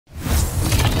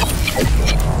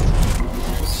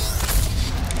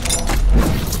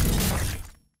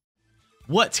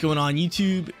What's going on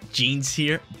YouTube? Jeans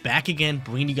here, back again,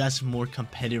 bringing you guys some more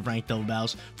competitive ranked double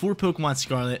battles for Pokemon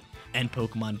Scarlet and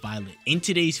Pokemon Violet. In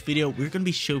today's video, we're going to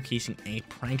be showcasing a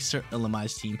Prankster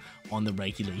ILLUMISE team on the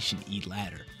Regulation E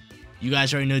ladder. You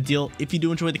guys already know the deal. If you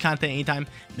do enjoy the content anytime,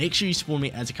 make sure you support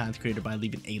me as a content creator by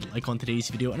leaving a like on today's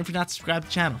video. And if you're not subscribed to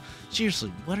the channel,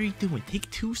 seriously, what are you doing?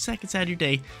 Take 2 seconds out of your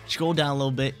day, scroll down a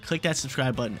little bit, click that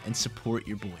subscribe button, and support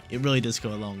your boy. It really does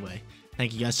go a long way.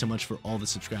 Thank you guys so much for all the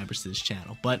subscribers to this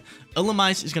channel. But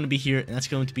ILLUMISE is going to be here, and that's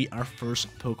going to be our first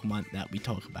Pokemon that we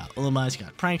talk about. ILLUMISE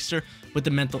got Prankster with the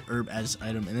Mental Herb as its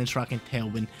item, and then it's rocking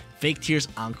Tailwind, Fake Tears,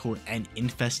 Encore, and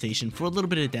Infestation for a little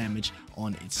bit of damage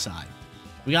on its side.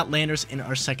 We got Landers in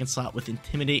our second slot with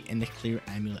Intimidate and the Clear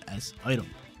Amulet as item.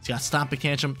 It's got Stomping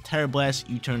Tantrum, Terra Blast,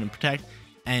 U-Turn, and Protect.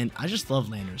 And I just love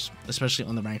Landers, especially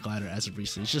on the rank ladder as of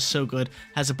recently. It's just so good,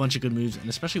 has a bunch of good moves, and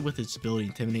especially with its ability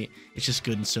Intimidate, it's just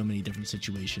good in so many different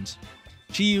situations.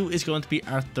 Chi-Yu is going to be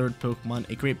our third Pokemon,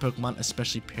 a great Pokemon,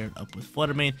 especially paired up with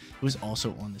Fluttermane, who is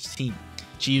also on this team.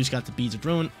 Chi-Yu's got the Beads of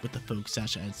Ruin with the Focus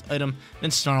Sash as its item,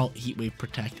 then Snarl, Heat Wave,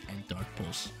 Protect, and Dark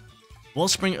Pulse.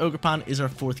 Wellspring Ogerpon is our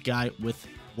fourth guy with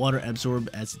Water Absorb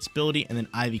as its ability, and then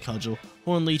Ivy Cudgel,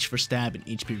 Horn Leech for stab and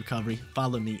HP recovery,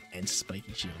 Follow Me, and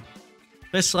Spiky Shield.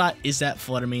 Best slot is that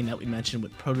Fluttermane that we mentioned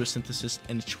with Photosynthesis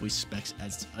and Choice Specs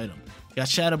as its item. You got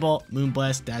Shadow Ball,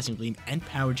 Moonblast, Dazzling Gleam, and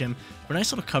Power Gem for a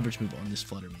nice little coverage move on this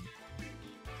Fluttermane.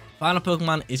 Final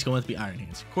Pokemon is going to be Iron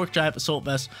Hands. Quark Drive, Assault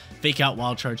Vest, Fake Out,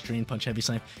 Wild Charge, Drain Punch, Heavy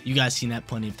Slam. You guys seen that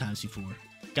plenty of times before.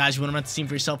 Guys, you want to rent the team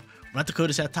for yourself? Rent the code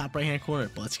is at the top right hand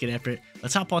corner, but let's get after it.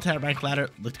 Let's hop onto that rank ladder,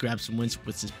 look to grab some wins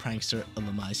with this Prankster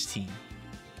ILLUMISE team.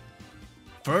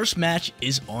 First match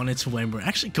is on its way. We're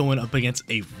actually going up against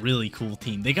a really cool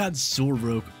team. They got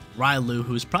Zoroark, Railu,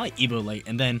 who is probably Evolite,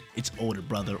 and then its older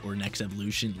brother or next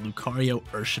evolution, Lucario,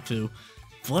 Urshifu,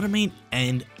 Fluttermane,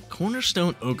 and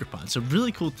Cornerstone Ogerpon. So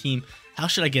really cool team. How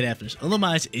should I get after this?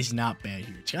 ILLUMISE is not bad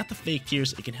here. It's got the Fake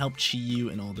Tears. It can help Chi-Yu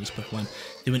and all those Pokemon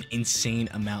do an insane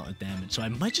amount of damage. So I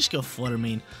might just go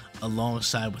Fluttermane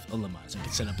alongside with ILLUMISE. I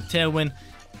can set up a Tailwind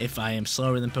if I am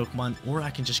slower than Pokemon, or I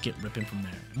can just get ripping from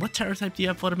there. What Terra type do you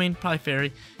have, Fluttermane? Probably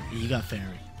Fairy. Yeah, you got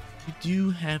Fairy. You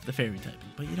do have the Fairy typing,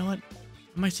 but you know what?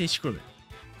 I might say screw it.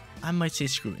 I might say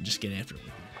screw it and just get after it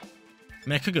with it. I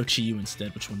mean, I could go Chi-Yu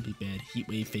instead, which wouldn't be bad. Heat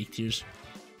Wave, Fake Tears.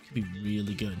 Could be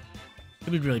really good.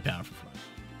 Could be really powerful for us.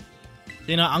 So,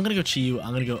 you know, I'm going to go Chi-Yu.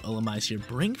 I'm going to go ILLUMISE here.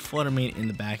 Bring Fluttermane in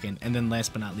the back end. And then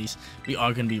last but not least, we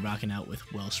are going to be rocking out with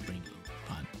Wellspring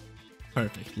Ogerpon.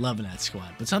 Perfect. Loving that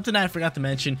squad. But something I forgot to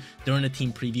mention during the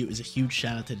team preview is a huge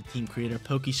shout out to the team creator,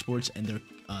 Pokesports, and their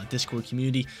Discord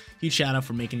community. Huge shout out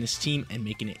for making this team and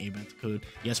making it a rental code.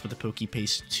 Yes, with the Poke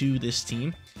Paste to this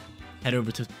team. Head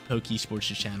over to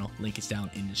Pokesports' channel. Link is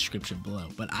down in the description below.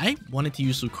 But I wanted to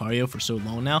use Lucario for so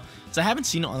long now, so I haven't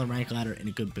seen it on the rank ladder in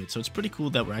a good bit. So it's pretty cool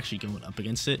that we're actually going up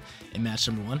against it in match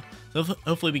number 1. So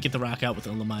hopefully we get the rock out with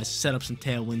ILLUMISE, set up some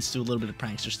tailwinds, do a little bit of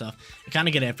prankster stuff, and kind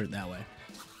of get after it that way.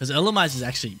 Because ILLUMISE is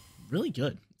actually really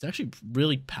good. It's actually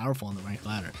really powerful on the rank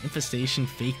ladder. Infestation,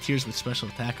 Fake Tears with special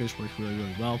attackers work really,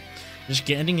 really well. Just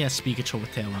getting a speed control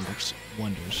with Tailwind works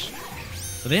wonders.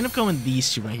 But they end up going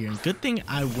these two right here. And good thing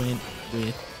I went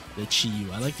with the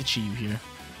Chi-Yu. I like the Chi-Yu here.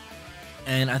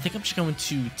 And I think I'm just going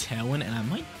to Tailwind, and I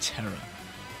might Terra.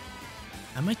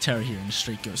 I might Terra here in the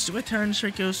Straight Ghost. Do I Terra in the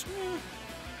Straight Ghost?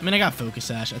 I mean, I got Focus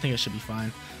Sash. I think I should be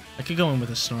fine. I could go in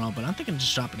with a Snarl, but I'm thinking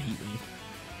just dropping a Heat Wave.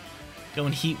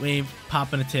 Going Heat Wave,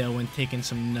 popping a Tailwind, taking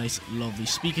some nice, lovely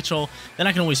speed control. Then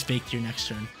I can always Fake Tear next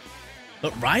turn.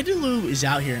 But Raidu is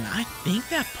out here, and I think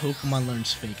that Pokemon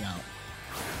learns Fake Out.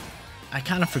 I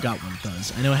kind of forgot what it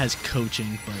does. I know it has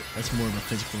coaching, but that's more of a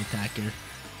physical attacker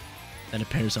that it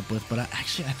pairs up with. But I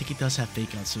think it does have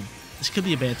Fake Out, so this could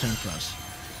be a bad turn for us.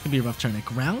 Could be a rough turn. A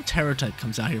Ground Terror type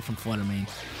comes out here from Fluttermane,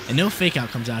 and no Fake Out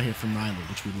comes out here from Railu,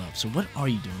 which we love. So what are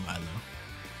you doing, Railu?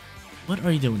 What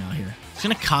are you doing out here? It's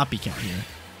gonna copycat here.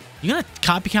 You gonna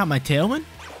copycat my Tailwind?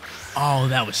 Oh,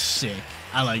 that was sick.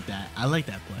 I like that. I like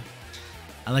that play.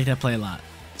 I like that play a lot.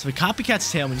 So we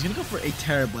copycat's Tailwind. He's gonna go for a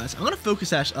Terra Blast. I'm gonna Focus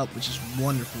Sash up, which is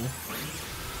wonderful.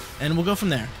 And we'll go from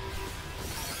there.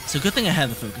 So good thing I had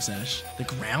the Focus Sash. The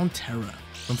Ground Terra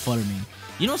from Fluttermane.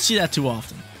 You don't see that too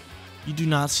often. You do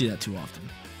not see that too often.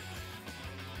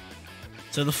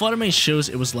 So the Fluttermane shows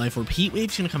it was Life Orb. Heat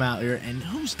Wave's gonna come out here, and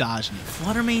who's dodging it?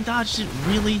 Fluttermane dodged it?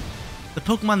 Really? The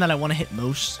Pokemon that I want to hit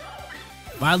most?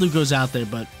 Railu goes out there,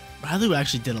 but Railu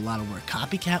actually did a lot of work.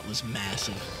 Copycat was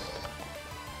massive.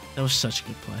 That was such a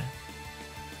good play.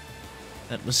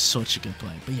 That was such a good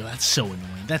play. But yo, that's so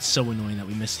annoying. That's so annoying that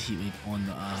we missed the Heat Wave on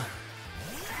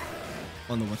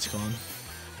the what's it called?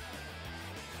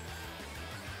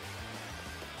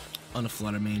 On the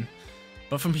Fluttermane.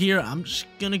 But from here, I'm just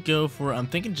gonna go for, I'm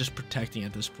thinking just protecting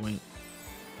at this point.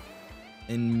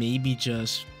 And maybe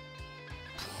just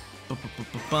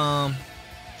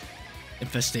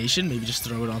Infestation, maybe just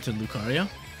throw it onto Lucario.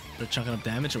 Start chunking up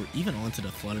damage, or even onto the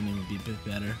Fluttermane would be a bit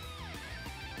better.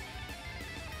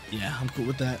 Yeah, I'm cool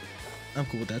with that. I'm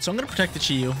cool with that. So I'm gonna protect the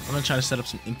Chi-Yu. I'm gonna try to set up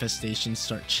some Infestation,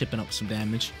 start chipping up some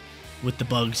damage with the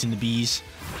bugs and the bees.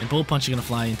 And Bullet Punch is gonna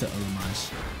fly into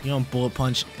Illumise. You know, Bullet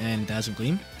Punch and Dazzling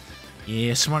Gleam.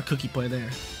 Yeah, smart cookie play there.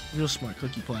 Real smart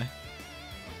cookie play.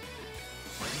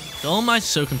 The Illumise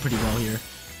soaking pretty well here.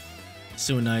 It's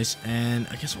doing nice, and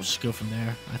I guess we'll just go from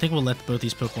there. I think we'll let both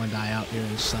these Pokemon die out here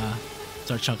and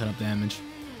start chunking up damage.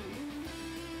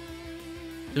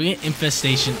 So we get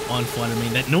Infestation on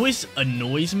Fluttermane. That noise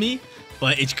annoys me,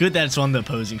 but it's good that it's on the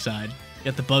opposing side. You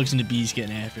got the bugs and the bees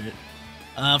getting after it.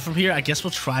 From here, I guess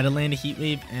we'll try to land a Heat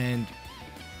Wave, and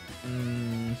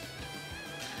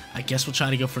I guess we'll try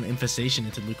to go for an Infestation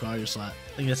into the Lucario slot.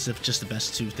 I think that's just the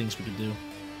best two things we can do.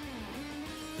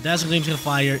 The Dazzling Gleam's gonna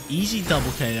fly here. Easy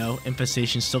double KO.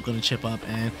 Infestation's still gonna chip up,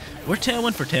 and we're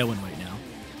Tailwind for Tailwind right now.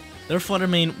 Their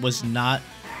Fluttermane was not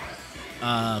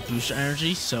booster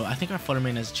energy, so I think our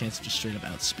Fluttermane has a chance to just straight up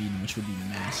outspeed him, which would be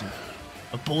massive.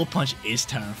 A Bullet Punch is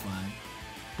terrifying.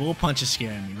 Bullet Punch is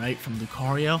scaring me, right? From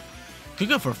Lucario. Could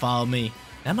go for a Follow Me.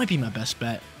 That might be my best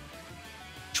bet.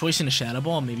 Choice in a Shadow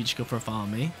Ball, maybe just go for a Follow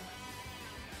Me.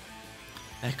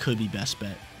 That could be best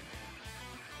bet.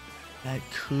 That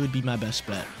could be my best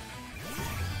bet.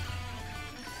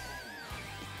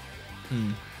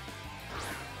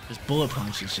 This Bullet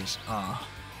Punch is just,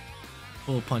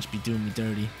 Bullet Punch be doing me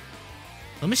dirty.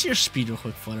 Let me see your speed real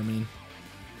quick, Fluttermane.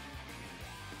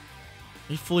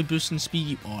 Are you fully boosting speed?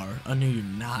 You are. Oh, no, you're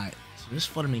not. So this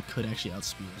Fluttermane could actually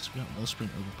outspeed us. We got Wellspring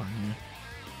Overpine here.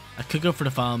 I could go for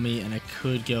the Follow Me, and I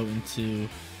could go into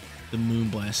the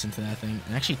Moonblast into that thing.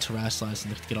 And actually Terrasilize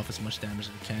and get off as much damage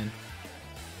as I can.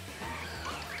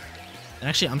 And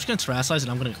actually, I'm just going to Terrasilize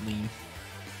and I'm going to Gleam.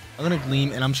 I'm going to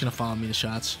Gleam and I'm just going to Follow Me the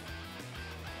shots.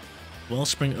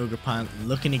 Wellspring Ogerpon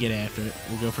looking to get after it.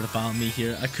 We'll go for the Follow Me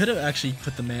here. I could have actually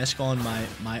put the mask on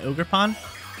my Ogerpon.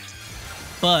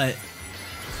 But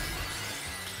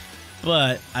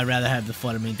I'd rather have the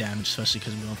Fluttermane damage, especially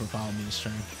because I'm going for Follow Me this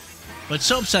turn. But it's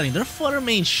so upsetting. Their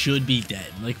Fluttermane should be dead.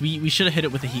 Like, we should have hit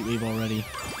it with a Heat Wave already.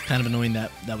 Kind of annoying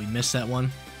that we missed that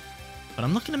one. But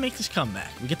I'm looking to make this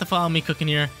comeback. We get the Follow Me cooking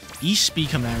here. E-Speed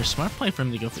coming out here. Smart play for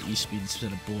him to go for E-Speed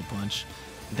instead of Bullet Punch.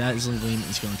 Dazzling Gleam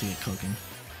is going to get cooking.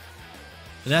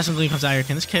 The Dazzling Gleam comes out here.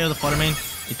 Can this KO the Fluttermane?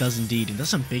 It does indeed. It does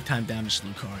some big time damage to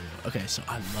Lucario. Okay, so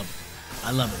I love it.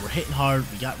 I love it. We're hitting hard.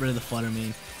 We got rid of the Fluttermane.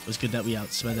 It was good that we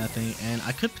outsped that thing. And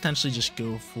I could potentially just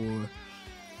go for...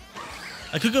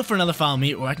 I could go for another Follow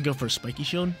Me, or I can go for a Spiky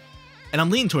Shield. And I'm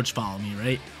leaning towards Follow Me,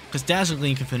 right? Because Dazzling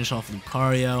Gleam can finish off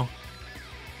Lucario.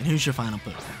 And who's your final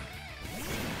Pokemon?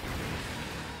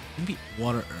 Maybe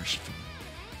Water Urshifu.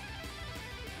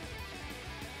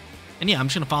 And yeah, I'm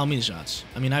just going to Follow Me the shots.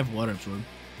 I mean, I have Water Absorb.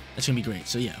 That's going to be great.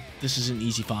 So yeah, this is an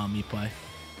easy Follow Me play.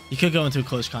 You could go into a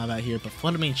close combat here, but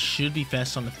Fluttermane should be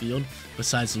fast on the field,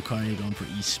 besides Lucario going for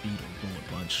E-Speed or Bullet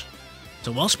Punch.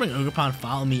 So Wellspring Ogerpon,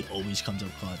 Follow Me always comes up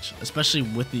clutch, especially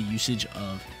with the usage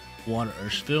of Water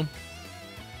Urshifu.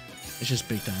 It's just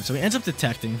big time. So he ends up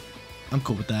detecting. I'm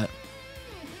cool with that.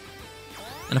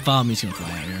 And a Follow Me's gonna fly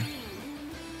out here.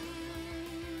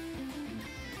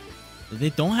 They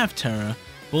don't have Terra.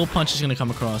 Bullet Punch is gonna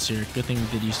come across here. Good thing we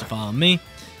did use to Follow Me.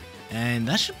 And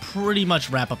that should pretty much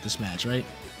wrap up this match, right?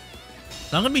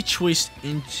 So I'm gonna be choiced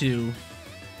into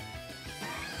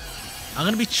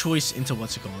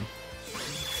what's it called?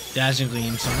 Dazzling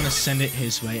Gleam. So I'm gonna send it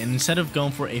his way. And instead of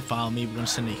going for a Follow Me, we're gonna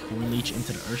send a Horn Leech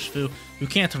into the Urshifu, who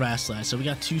can't Terrasilize. So we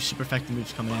got two super effective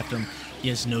moves coming after him. He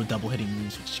has no double hitting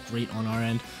moves, which is great on our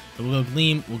end. So we'll go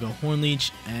Gleam, we'll go Horn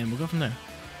Leech, and we'll go from there.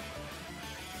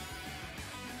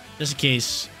 Just in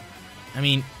case. I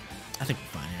mean, I think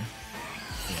we're fine here.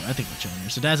 Yeah, I think we're chilling here.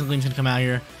 So Dazzling Gleam's gonna come out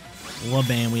here.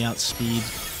 Wabam, we outspeed.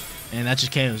 And that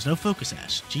just KOs. No Focus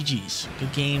Ash. GG's.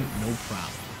 Good game, no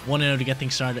problem. 1-0 to get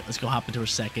things started. Let's go hop into our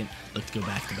second. Let's go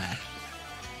back to back.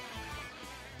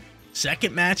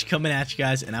 Second match coming at you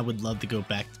guys, and I would love to go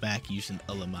back to back using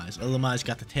Illumise. Illumise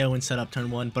got the Tailwind set up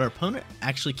turn 1, but our opponent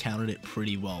actually countered it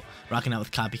pretty well. Rocking out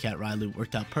with Copycat Railu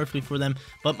worked out perfectly for them,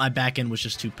 but my back end was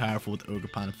just too powerful with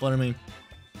Ogerpon and Fluttermane,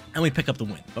 and we pick up the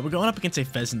win. But we're going up against a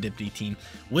Pheasantipity team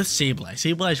with Sableye.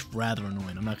 Sableye is rather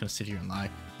annoying. I'm not going to sit here and lie.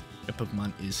 Their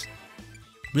Pokemon is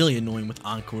really annoying with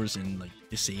Encores and like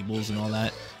disables and all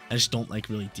that. I just don't like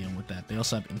really dealing with that. They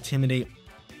also have Intimidate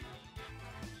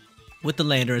with the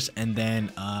Landers, and then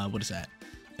what is that?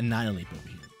 Annihilate over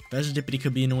here. Serendipity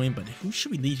could be annoying, but who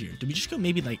should we lead here? Do we just go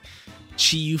maybe like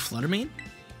Chi-Yu Fluttermane?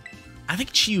 I think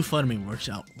Chi-Yu Fluttermane works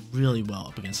out really well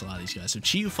up against a lot of these guys. So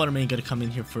Chi-Yu Fluttermane gonna come in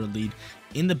here for a lead.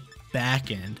 In the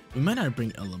back end, we might not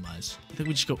bring ILLUMISE. I think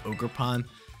we just go Ogerpon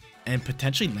and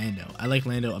potentially Lando. I like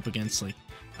Lando up against like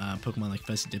Pokemon like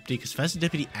Serendipity, because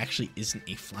Serendipity actually isn't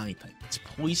a flying type. It's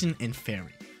poison and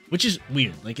fairy, which is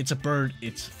weird. Like, it's a bird,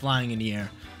 it's flying in the air,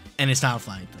 and it's not a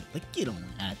flying type. Like, you don't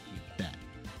add that.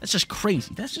 That's just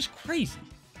crazy. That's just crazy.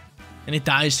 And it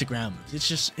dies to ground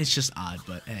moves. It's just odd,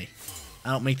 but hey,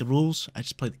 I don't make the rules. I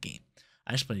just play the game.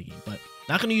 But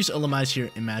not gonna use ILLUMISE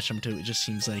here in match number 2. It just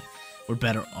seems like we're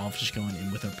better off just going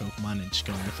in with our Pokemon and just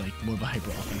going with like more of a hyper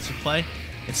offensive play.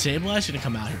 And Sableye is gonna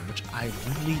come out here, which I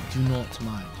really do not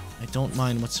mind. I don't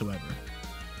mind whatsoever,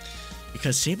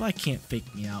 because Sableye can't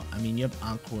fake me out. I mean, you have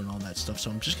Encore and all that stuff, so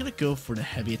I'm just gonna go for the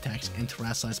heavy attacks and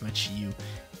Terrasilize my Chi-Yu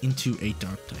into a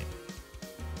Dark type,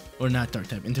 or not Dark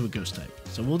type, into a Ghost type.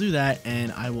 So we'll do that,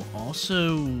 and I will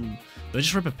also. Do I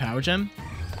just rip a Power Gem?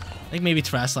 I think maybe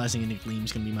Terrasilizing into Gleam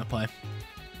is gonna be my play.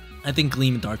 I think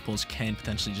Gleam and Dark Pulse can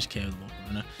potentially just KO the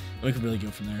Volcarona, and we could really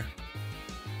go from there.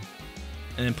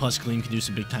 And then plus Gleam can do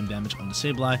some big time damage on the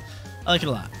Sableye. I like it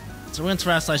a lot. So we're going to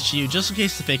Terrasilize Chi-Yu just in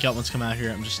case the fake out ones come out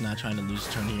here. I'm just not trying to lose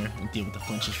a turn here and deal with the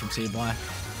flinches from Sableye.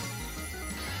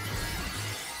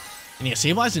 And yeah,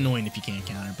 Sableye's annoying if you can't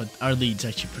counter, but our lead's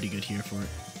actually pretty good here for it.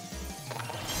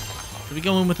 So we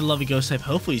go in with the Lovely Ghost type.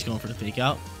 Hopefully he's going for the fake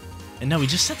out. And no, he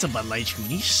just sets up a light screen.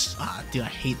 Dude, I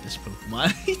hate this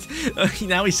Pokemon.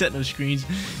 Now he's setting those screens.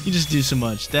 He just do so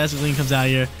much. Dazzling comes out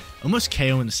here. Almost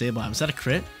KOing the Sableye. Was that a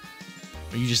crit?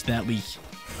 Or are you just that weak?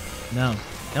 No.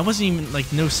 That wasn't even,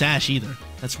 like, no sash either.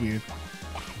 That's weird.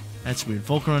 That's weird.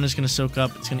 Volcarona's going to soak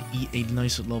up. It's going to eat a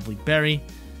nice, lovely berry.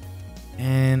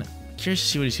 And I'm curious to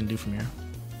see what he's going to do from here.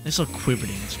 Nice little Quiver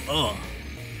Dance. Oh,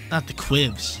 not the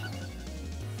Quivs.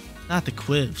 Not the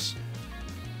Quivs.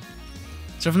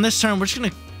 So from this turn, we're just going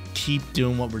to keep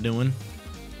doing what we're doing.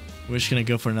 We're just going to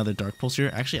go for another Dark Pulse here.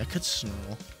 Actually, I could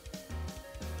Snarl,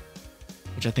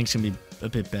 which I think is going to be a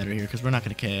bit better here, because we're not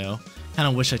going to KO. Kind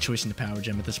of wish I choiced the Power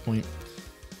Gem at this point.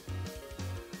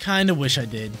 Kind of wish I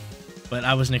did, but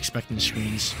I wasn't expecting the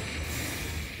screens.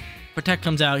 Protect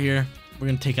comes out here. We're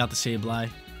going to take out the Sableye.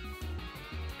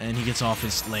 And he gets off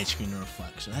his light screen to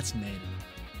reflect, so that's mid.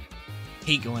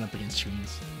 Hate going up against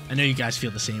screens. I know you guys feel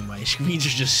the same way. Screens are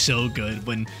just so good.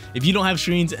 If you don't have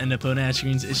screens and the opponent has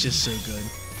screens, it's just so good.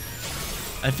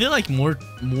 I feel like more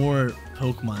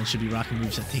Pokemon should be rocking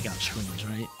moves that take out screens,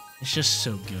 right? It's just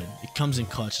so good. It comes in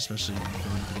clutch, especially when you're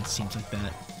going up against teams like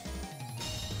that.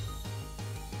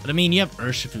 But I mean, you have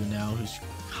Urshifu now, who's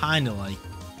kind of like,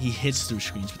 he hits through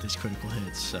screens with his critical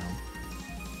hits, so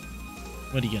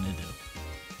what are you gonna do?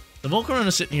 The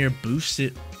Volcarona sitting here boosts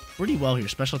it pretty well here.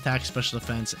 Special attack, special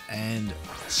defense, and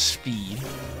speed.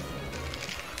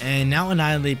 And now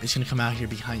Annihilate is gonna come out here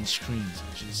behind screens,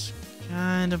 which is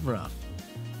kind of rough.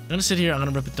 I'm gonna sit here, I'm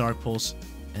gonna rip a Dark Pulse,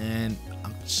 and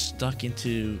I'm stuck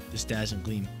into this Dazzling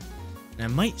Gleam. And I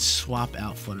might swap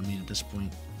out Fluttermane at this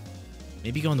point.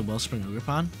 Maybe go on the Wellspring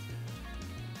Ogerpon.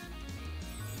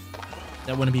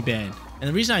 That wouldn't be bad. And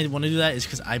the reason I want to do that is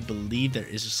because I believe there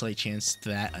is a slight chance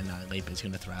that Annihilate is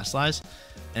going to Terrasilize.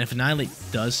 And if Annihilate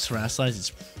does Terrasilize, it's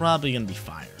probably going to be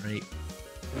fire, right?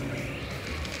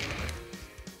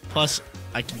 Plus,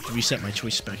 I can reset my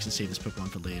choice specs and save this Pokemon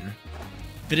for later.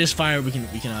 If it is fire, we can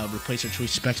replace our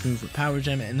choice specs move with Power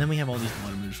Gem, and then we have all these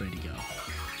water moves ready to go.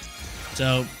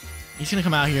 So he's going to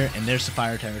come out here, and there's the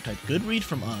Fire Terror type. Good read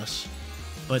from us,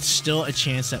 but still a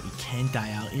chance that we can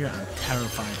die out here. I'm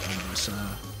terrified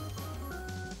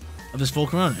of this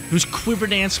Volcarona, who's Quiver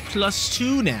Dance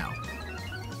 +2 now.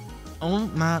 Oh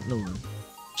my lord.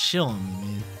 Chill on me,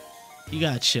 man. You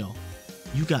gotta chill.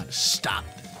 You gotta stop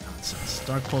that nonsense.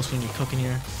 Dark Pulse gonna get cooking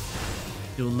here.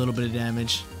 Do a little bit of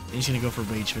damage. And he's gonna go for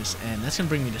Rage Fist, and that's gonna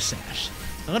bring me to Sash.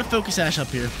 I'm gonna focus Ash up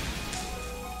here.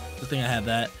 Good thing I have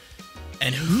that.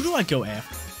 And who do I go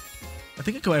after? I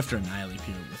think I go after Annihilate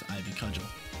here with Ivy Cudgel.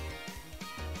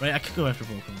 Right, I could go after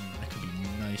Volcarona. That could be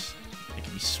nice. That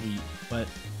could be sweet. But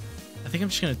I think I'm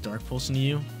just gonna Dark Pulse into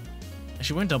you.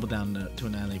 Actually, we're gonna double down to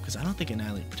Annihilate, because I don't think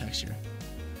Annihilate protects here.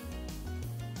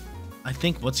 I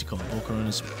think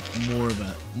Volcarona's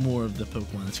more of the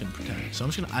Pokemon that's gonna protect. So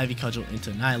I'm just gonna Ivy Cudgel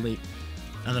into Annihilate.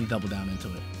 I'm gonna double down into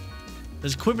it.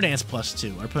 There's Quiver Dance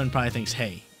 +2. Our opponent probably thinks,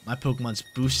 hey, my Pokemon's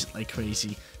boosted like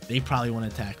crazy. They probably want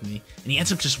to attack me. And he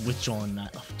ends up just withdrawing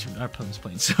that. Oh, dude, our opponent's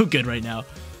playing so good right now.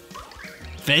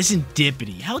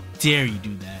 Serendipity. How dare you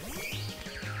do that?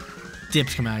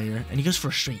 Dips come out here, and he goes for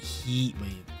a straight Heat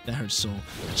Wave. That hurts soul.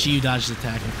 Chi-Yu dodges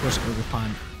attack, and of course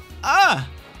Ogerpon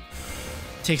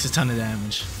takes a ton of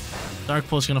damage. Dark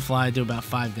Pulse gonna fly, do about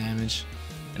 5 damage.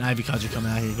 And Ivy Cudger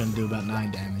coming out here, gonna do about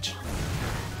 9 damage.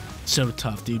 So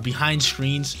tough, dude. Behind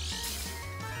screens,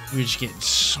 we're just getting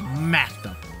smacked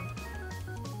up.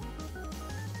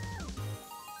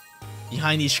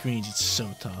 Behind these screens, it's so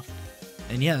tough.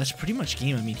 And yeah, that's pretty much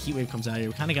game. I mean, Heat Wave comes out here.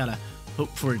 We kind of gotta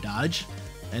hope for a dodge,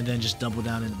 and then just double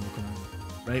down into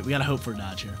Pokémon, right? We gotta hope for a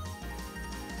dodge here.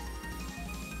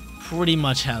 Pretty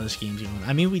much how this game's going.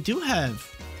 I mean, we do have...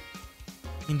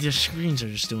 I mean, the screens are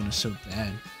just doing us so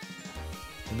bad.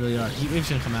 They really are. Heat Wave's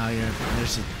gonna come out here.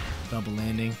 There's a double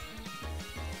landing.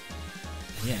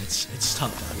 Yeah, it's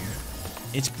tough out here.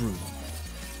 It's brutal.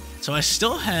 So I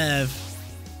still have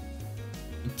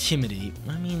Intimidate.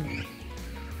 I mean,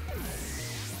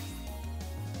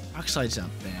 Rock Slide's not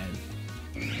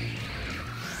bad,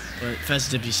 but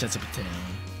Festivity sets up a tail.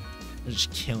 They're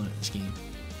just killing it this game.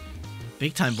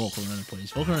 Big time Volcarona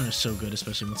plays. Volcarona is so good,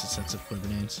 especially once it sets up Quiver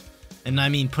Dance. And I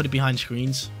mean, put it behind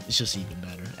screens, it's just even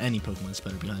better. Any Pokemon's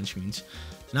better behind screens.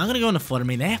 So now I'm gonna go into Flutter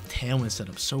Mane. They have Tailwind set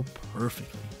up so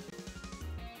perfectly.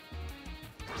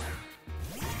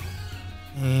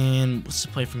 And what's the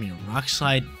play from here? Rock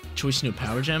Slide, choice into a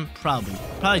Power Gem? Probably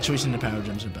choice into Power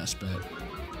Gem's our best bet.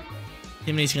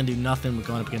 Intimidate's gonna do nothing. We're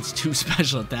going up against 2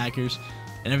 special attackers,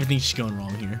 and everything's just going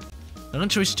wrong here. I'm gonna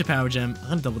choice into Power Gem. I'm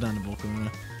gonna double down to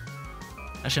Volcarona.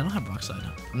 Actually, I don't have Rock Slide.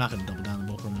 I'm not gonna double down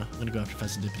to Volcarona. I'm gonna go after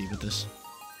Festivity with this.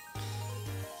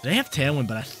 They have Tailwind,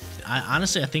 but I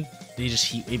honestly, I think they just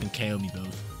Heat Wave and KO me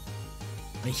both.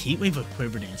 Like, Heat Wave with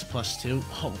Quiver Dance +2.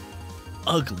 Oh,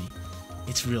 ugly.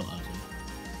 It's real ugly.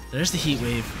 There's the Heat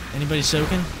Wave. Anybody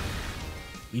soaking?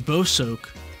 We both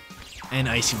soak. And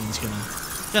Icy Wind's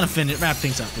gonna finish, wrap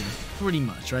things up here. Pretty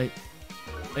much, right?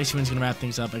 Icy Wind's gonna wrap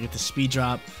things up. I get the speed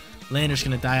drop. Lander's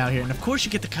gonna die out here. And of course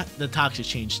you get the Toxic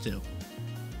Change too.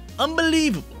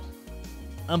 Unbelievable.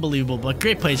 Unbelievable, but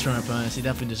great plays from our opponents. They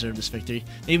definitely deserve this victory.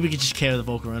 Maybe we could just KO the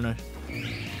Volcarona.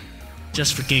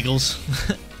 Just for giggles.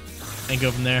 And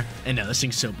go from there. And no, this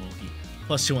thing's so bulky.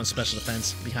 +2 on special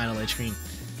defense behind a light screen.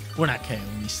 We're not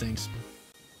KOing these things.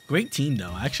 Great team,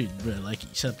 though. I actually really like it.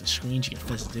 You set up the screens, you get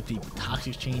Festivity with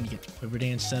Toxic Chain, you get the Quiver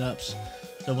Dance setups.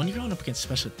 So when you're going up against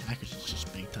special attackers, it's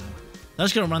just big time. Now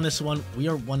let's go run this one. We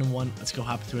are 1-1. Let's go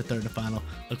hop through a third and final.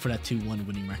 Look for that 2-1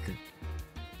 winning record.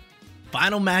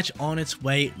 Final match on its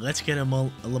way. Let's get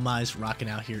ILLUMISE rocking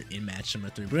out here in match number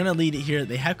 3. We're going to lead it here.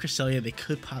 They have Cresselia. They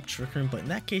could pop Trick Room, but in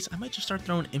that case, I might just start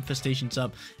throwing Infestations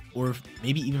up or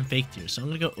maybe even Fake Tears. So I'm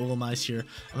going to go ILLUMISE here.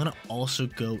 I'm going to also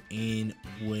go in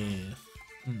with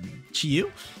Chiyu.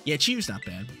 Yeah, Chiyu's not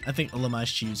bad. I think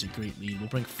ILLUMISE Chiyu's a great lead. We'll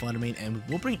bring Flutter Mane and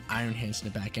we'll bring Iron Hands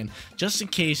in the back end just in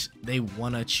case they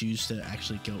want to choose to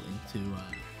actually go into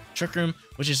Trick Room,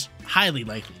 which is highly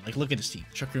likely. Like, look at this team.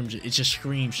 Trick Room, it just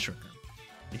screams Trick Room.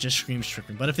 It just screams Trick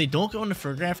Room. But if they don't go into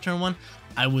Furgraph turn 1,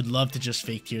 I would love to just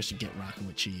Fake Tears to get rocking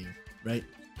with Chiyu, right?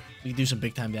 We can do some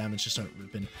big time damage to start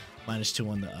ripping. -2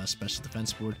 on the special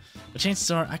defense board. But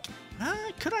chances are,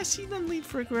 could I see them lead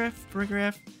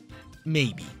Furgraph?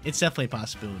 Maybe. It's definitely a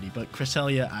possibility. But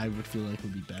Cresselia, I would feel like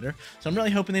would be better. So I'm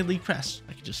really hoping they lead Cress.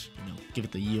 I could just, give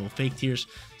it the yield Fake Tears,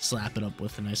 slap it up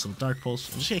with a nice little Dark Pulse,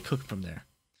 and just get cooked from there.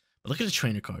 But look at the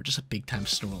trainer card, just a big time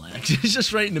Snorlax. It's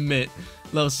just right in the mid.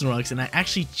 Love Snorlax. And I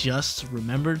actually just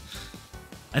remembered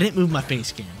I didn't move my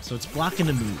face cam, so it's blocking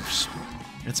the moves.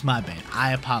 It's my bad.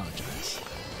 I apologize.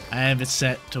 I have it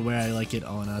set to where I like it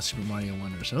on Super Mario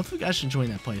Wonder. So hopefully you guys are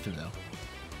enjoying that playthrough though.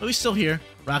 But we're still here,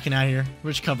 rocking out here.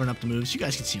 We're just covering up the moves. You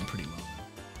guys can see them pretty well.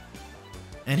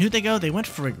 And who'd they go? They went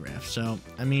Furgraph. So,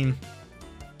 I mean,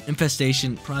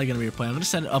 Infestation, probably going to be your play. I'm going to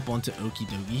set it up onto Okie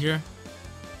Dokie here.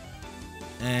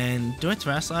 And do I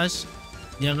Terrasilize?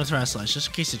 Yeah, I'm going to Terrasilize just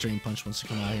in case the Drain Punch wants to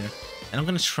come out here. And I'm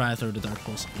going to try to throw the Dark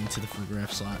Pulse into the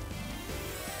Furgraph slot.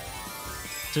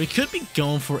 So he could be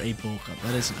going for a Bulk Up.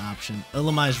 That is an option.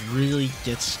 ILLUMISE really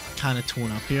gets kind of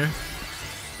torn up here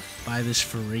by this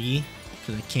Fariggy,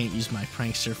 because I can't use my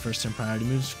Prankster first turn priority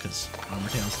moves because Armor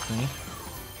Tail's the thing.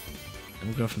 And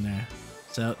we'll go from there.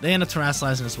 So they end up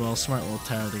Terrasilizing as well. Smart little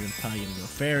Terra. They're probably going to go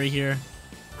Fairy here.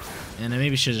 And I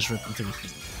maybe should just rip into the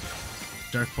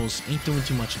Dark Pulse. Ain't doing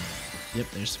too much in there.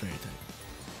 Yep, there's the Fairy type.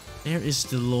 There is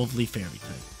the lovely Fairy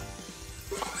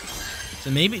type.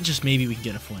 So maybe, just maybe, we can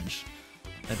get a flinch.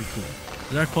 That'd be cool.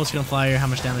 The Dark Pulse gonna fly here. How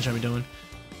much damage are we doing?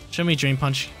 Show me Drain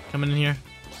Punch coming in here.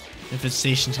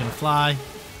 Infestation's gonna fly,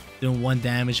 doing 1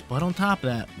 damage. But on top of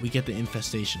that, we get the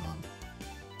Infestation on.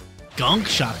 Gunk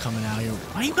Shot coming out here.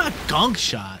 Why you got Gunk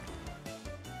Shot?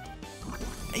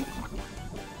 Hey,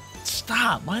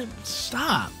 stop! What?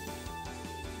 Stop!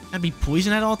 Gotta be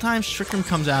poison at all times. Trick Room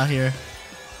comes out here.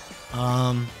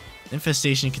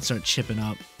 Infestation can start chipping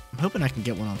up. I'm hoping I can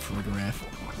get one on Furgraph.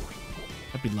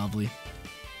 That'd be lovely.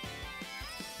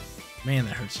 Man,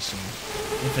 that hurts the soul.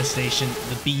 Infestation.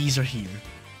 The bees are here.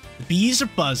 The bees are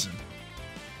buzzing.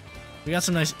 We got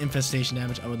some nice infestation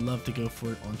damage. I would love to go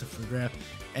for it onto Friggraph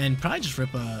and probably just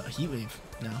rip a Heat Wave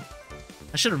now.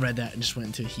 I should have read that and just went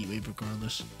into a Heat Wave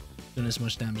regardless. Doing as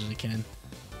much damage as I can.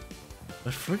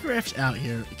 But Friggraph's out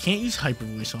here. It can't use Hyper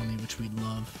Voice on me, which we'd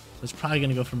love. So it's probably going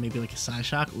to go for maybe like a Psy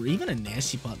Shock or even a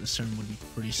Nasty Plot this turn would be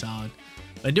pretty solid.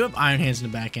 But I do have Iron Hands in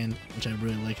the back end, which I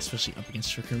really like, especially up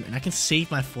against Trick Room. And I can save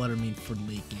my Flutter Mane for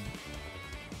late game.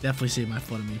 Definitely save my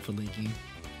Flutter Mane for late game.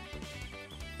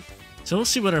 So we'll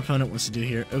see what our opponent wants to do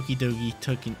here. Okie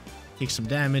dokie takes some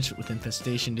damage with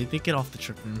Infestation. They did get off the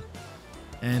Trick Room.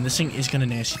 And this thing is going to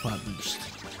Nasty Plot boost.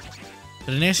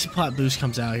 So the Nasty Plot boost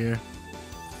comes out here.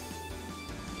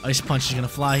 Ice Punch is going to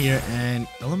fly here, and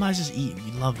Illumise is eaten.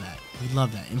 We love that. We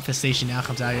love that. Infestation now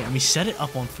comes out here, and we set it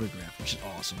up on Friggraph, which is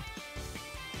awesome.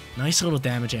 Nice little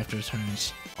damage after it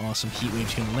turns. Awesome. Heat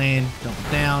Wave's going to land,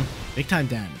 double down, big time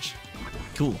damage.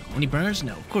 Cool. Any burns?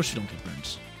 No, of course we don't get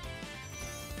burns.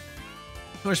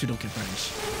 Of course we don't get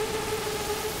burns.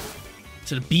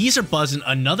 So the bees are buzzing.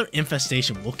 Another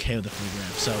Infestation will KO the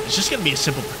Friggraph, so it's just going to be a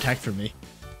simple protect for me.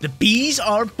 The bees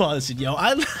are buzzing, yo.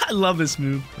 I love this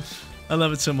move. I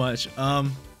love it so much. Did I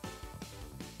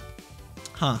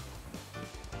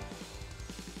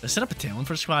set up a Tailwind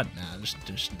for a squad? Nah,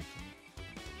 there's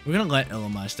we're gonna let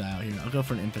Illumise die out here. I'll go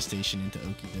for an Infestation into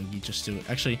Okie Dokie. Just do it.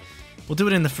 Actually, we'll do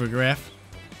it in the Friggraph.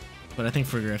 But I think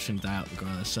Friggraph's gonna die out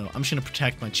regardless. So I'm just gonna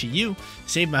protect my Chi-Yu,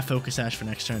 save my Focus Sash for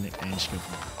next turn, and just go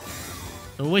for it.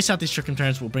 So we'll waste out these Trick Room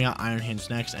turns. We'll bring out Iron Hands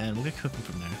next, and we'll get cooking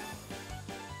from there.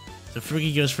 So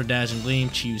Friggy goes for Dazzling Gleam.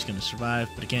 Chi-Yu's gonna survive.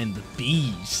 But again, the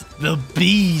bees. The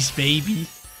bees, baby.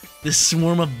 The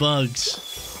swarm of bugs.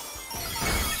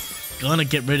 Gonna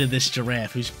get rid of this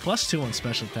Giraffe, who's +2 on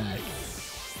special attack.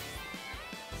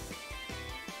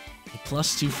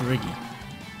 +2 Friggy.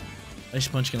 Ice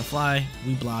Punch gonna fly.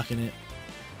 We blocking it.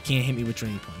 Can't hit me with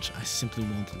Drain Punch. I simply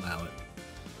won't allow it.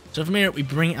 So from here, we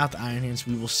bring out the Iron Hands.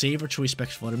 We will save our Choice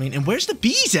Specs Flutter Mane. And where's the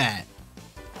bees at?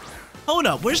 Hold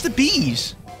up. Where's the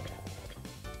bees?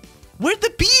 Where'd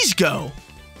the bees go?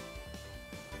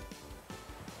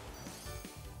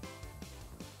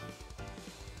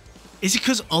 Is it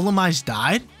because Illumise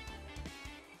died?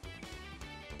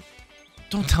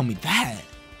 Don't tell me that.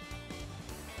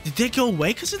 Did they go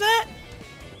away because of that?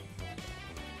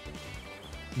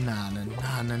 Nah.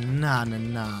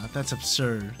 That's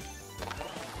absurd.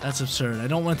 That's absurd. I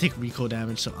don't want to take recoil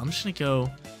damage, so I'm just going to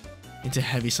go into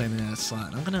Heavy Slam in that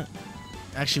slot. I'm going to...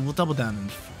 Actually, we'll double down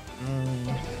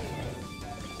and...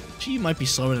 She might be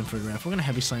slower than Friggraph. We're going to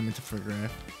Heavy Slam into Friggraph.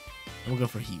 And we'll go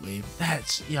for Heat Wave.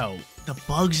 That's... Yo, the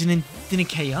bugs didn't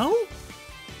KO?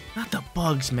 Not the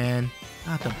bugs, man.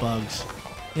 Not the bugs.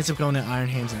 He ends up going to Iron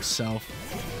Hands himself.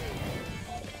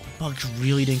 The bugs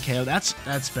really didn't KO. That's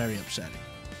very upsetting.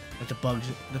 That the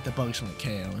bugs weren't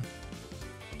KOing.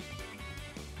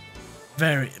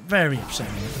 Very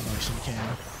upsetting that the bugs didn't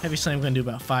KO. Heavy Slam going to do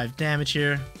about 5 damage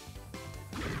here.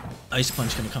 Ice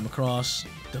Punch going to come across.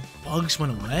 The bugs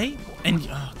went away? And,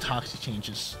 Toxic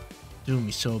changes. Doing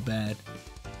me so bad.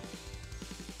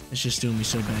 It's just doing me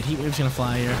so bad. Heat Wave's going to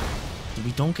fly here. But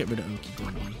we don't get rid of Okie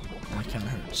Dokie. That kind of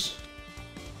hurts.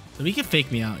 So he could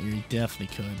fake me out here. He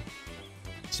definitely could.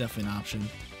 It's definitely an option.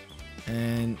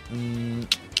 And, I'm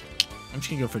just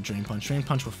going to go for Drain Punch. Drain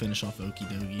Punch will finish off Okie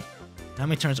Dokie. How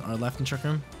many turns are left in Trick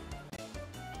Room?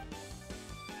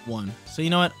 1. So, you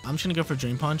know what? I'm just going to go for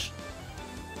Drain Punch.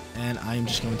 And I'm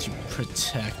just going to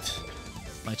protect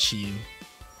my Chi-Yu.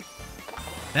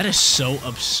 That is so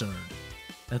absurd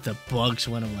that the bugs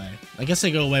went away. I guess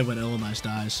they go away when Illumise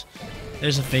dies.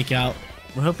 There's a fake out.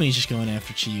 We're hoping he's just going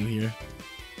after Chi-Yu here.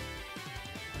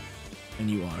 And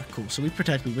you are. Cool. So we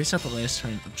protect. We waste out the last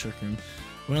turn of Trick Room.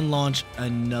 We're going to launch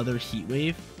another Heat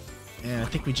Wave. And I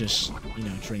think we just,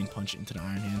 Drain Punch into the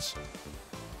Iron Hands.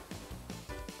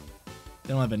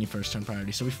 They don't have any first turn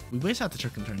priority, so we waste out the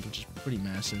Trick Room turns, which is pretty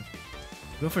massive.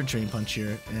 Go for a Drain Punch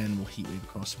here, and we'll Heat Wave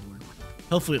across the board.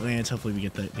 Hopefully it lands. Hopefully we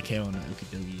get the KO on the Okie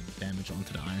Dokie damage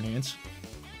onto the Iron Hands.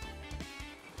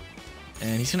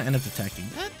 And he's going to end up detecting.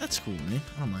 That's cool, man.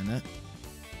 I don't mind that.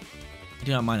 I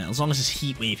do not mind that. As long as this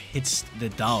Heat Wave hits the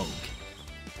dog.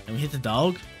 And we hit the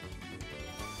dog.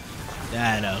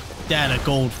 That a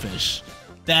goldfish.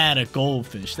 That a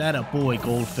goldfish. That a boy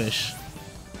goldfish.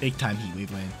 Big time Heat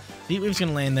Wave land. Heat Wave's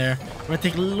gonna land there. We're gonna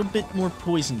take a little bit more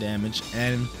poison damage,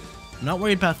 and I'm not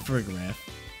worried about Friggraph.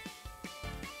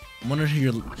 I'm wondering who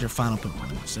your final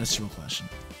Pokemon is. That's the real question.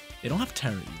 They don't have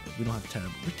Terra either. We don't have Terra,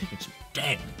 but we're taking some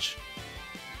damage.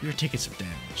 We're taking some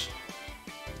damage.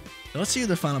 So let's see who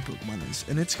their final Pokemon is,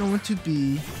 and it's going to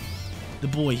be the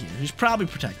boy here, who's probably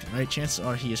protecting, right? Chances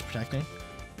are he is protecting. So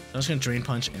I'm just going to Drain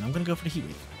Punch, and I'm going to go for the Heat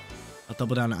Wave. I'll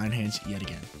double down to Iron Hands yet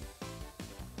again.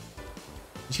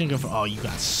 He's going to go for, oh, you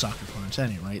got Sucker Punch. That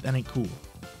ain't right. That ain't cool.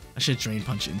 I should Drain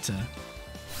Punch into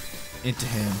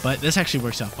him, but this actually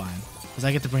works out fine. Because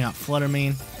I get to bring out Flutter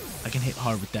Mane. I can hit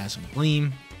hard with Dazzling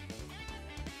Gleam.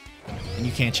 And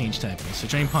you can't change typing. So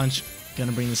Drain Punch,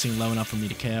 gonna bring this thing low enough for me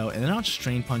to KO. And then I'll just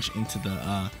Drain Punch into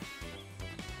the,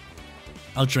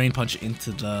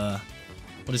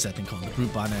 what is that thing called? The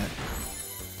Brute Bonnet.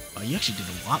 Oh, you actually did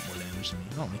a lot more damage than me.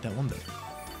 I don't like that one bit.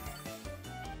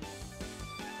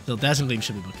 So Dazzling Gleam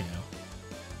should be able to KO.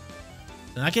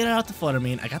 Then I get out the Flutter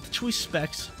Mane. I got the Choice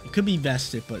Specs. It could be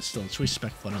vested, but still, Choice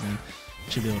Spec Flutter Mane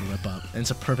should be able to rip up. And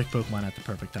it's a perfect Pokemon at the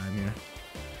perfect time here.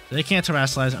 So they can't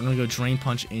Terrasilize. I'm going to go Drain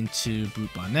Punch into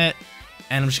Brute Bonnet.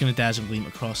 And I'm just going to Dazzling Gleam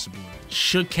across the board.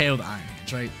 Should KO the Iron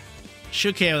Hands, right?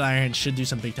 Should KO the Iron Hands. Should do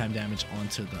some big time damage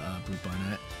onto the Brute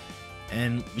Bonnet.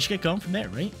 And we should get going from there,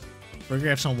 right?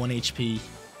 Burgraph's on 1 HP.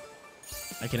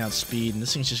 I can outspeed, and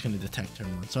this thing's just going to detect turn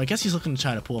 1. So I guess he's looking to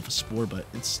try to pull off a Spore, but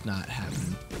it's not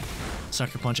happening.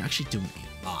 Sucker Punch actually doing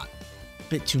a lot.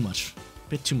 Bit too much.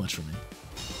 Bit too much for me.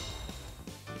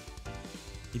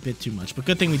 A bit too much. But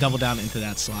good thing we double down into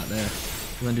that slot there.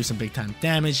 We're going to do some big time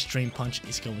damage. Drain Punch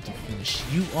is going to finish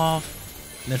you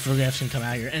off. And then Burgraph's going to come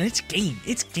out here. And it's game.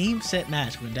 It's game, set,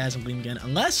 match. We're going to Dazzle Gleam again.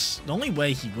 Unless the only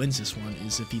way he wins this one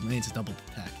is if he lands a double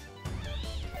attack.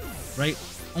 Right?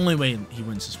 Only way he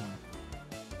wins this one.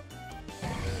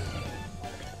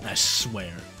 I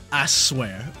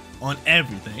swear on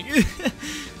everything.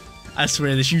 I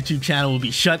swear this YouTube channel will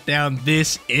be shut down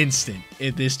this instant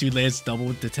if this dude lands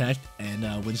double detect and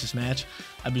wins this match.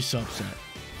 I'd be so upset.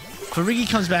 Farigi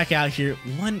comes back out here,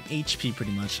 1 HP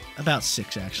pretty much, about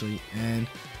 6 actually, and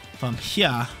from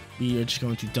here we are just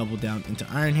going to double down into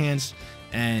Iron Hands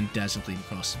and Dazzle Gleam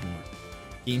across the board.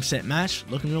 Game, set, match,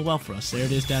 looking real well for us. There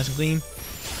it is, Dazzle Gleam.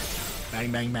 Bang,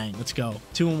 bang, bang. Let's go.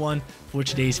 2-1 for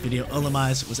today's video.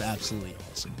 ILLUMISE was absolutely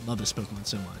awesome. Love this Pokemon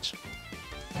so much.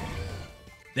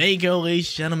 There you go, ladies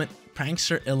and gentlemen.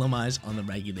 Prankster ILLUMISE on the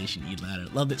Regulation E ladder.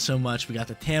 Loved it so much. We got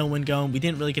the Tailwind going. We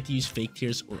didn't really get to use Fake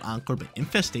Tears or Encore, but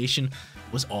Infestation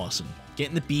was awesome.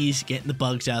 Getting the bees, getting the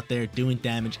bugs out there, doing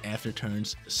damage after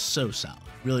turns. So solid.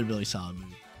 Really, really solid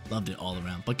move. Loved it all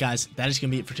around. But guys, that is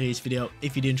going to be it for today's video.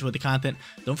 If you did enjoy the content,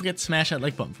 don't forget to smash that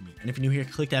like button for me. And if you're new here,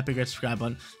 click that big red subscribe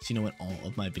button so you know when all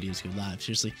of my videos go live.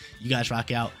 Seriously, you guys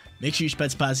rock out. Make sure you spread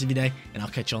some positivity today, and I'll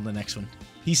catch you on the next one.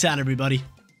 Peace out, everybody.